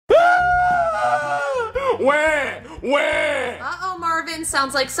Wah! Uh-oh, Marvin.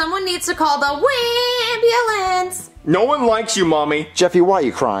 Sounds like someone needs to call the ambulance. No one likes you, Mommy. Jeffy, why are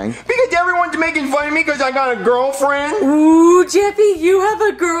you crying? Because everyone's making fun of me because I got a girlfriend. Ooh, Jeffy, you have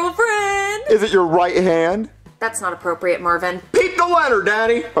a girlfriend. Is it your right hand? That's not appropriate, Marvin. Peep the letter,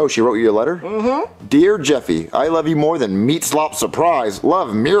 Daddy. Oh, she wrote you a letter? Mm-hmm. Dear Jeffy, I love you more than meat slop surprise.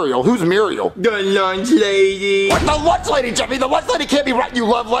 Love, Muriel. Who's Muriel? The lunch lady. What, the lunch lady, Jeffy? The lunch lady can't be writing you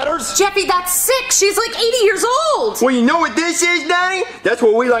love letters. Jeffy, that's sick. She's like 80 years old. Well, you know what this is, Daddy? That's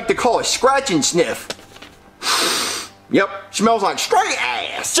what we like to call a scratch and sniff. Yep, smells like straight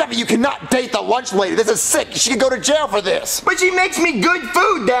ass. Jeffy, you cannot date the lunch lady. This is sick. She could go to jail for this. But she makes me good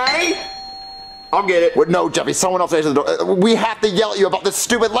food, Daddy. I'll get it. What? No, Jeffy, someone else answer the door. We have to yell at you about this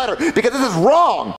stupid letter because this is wrong.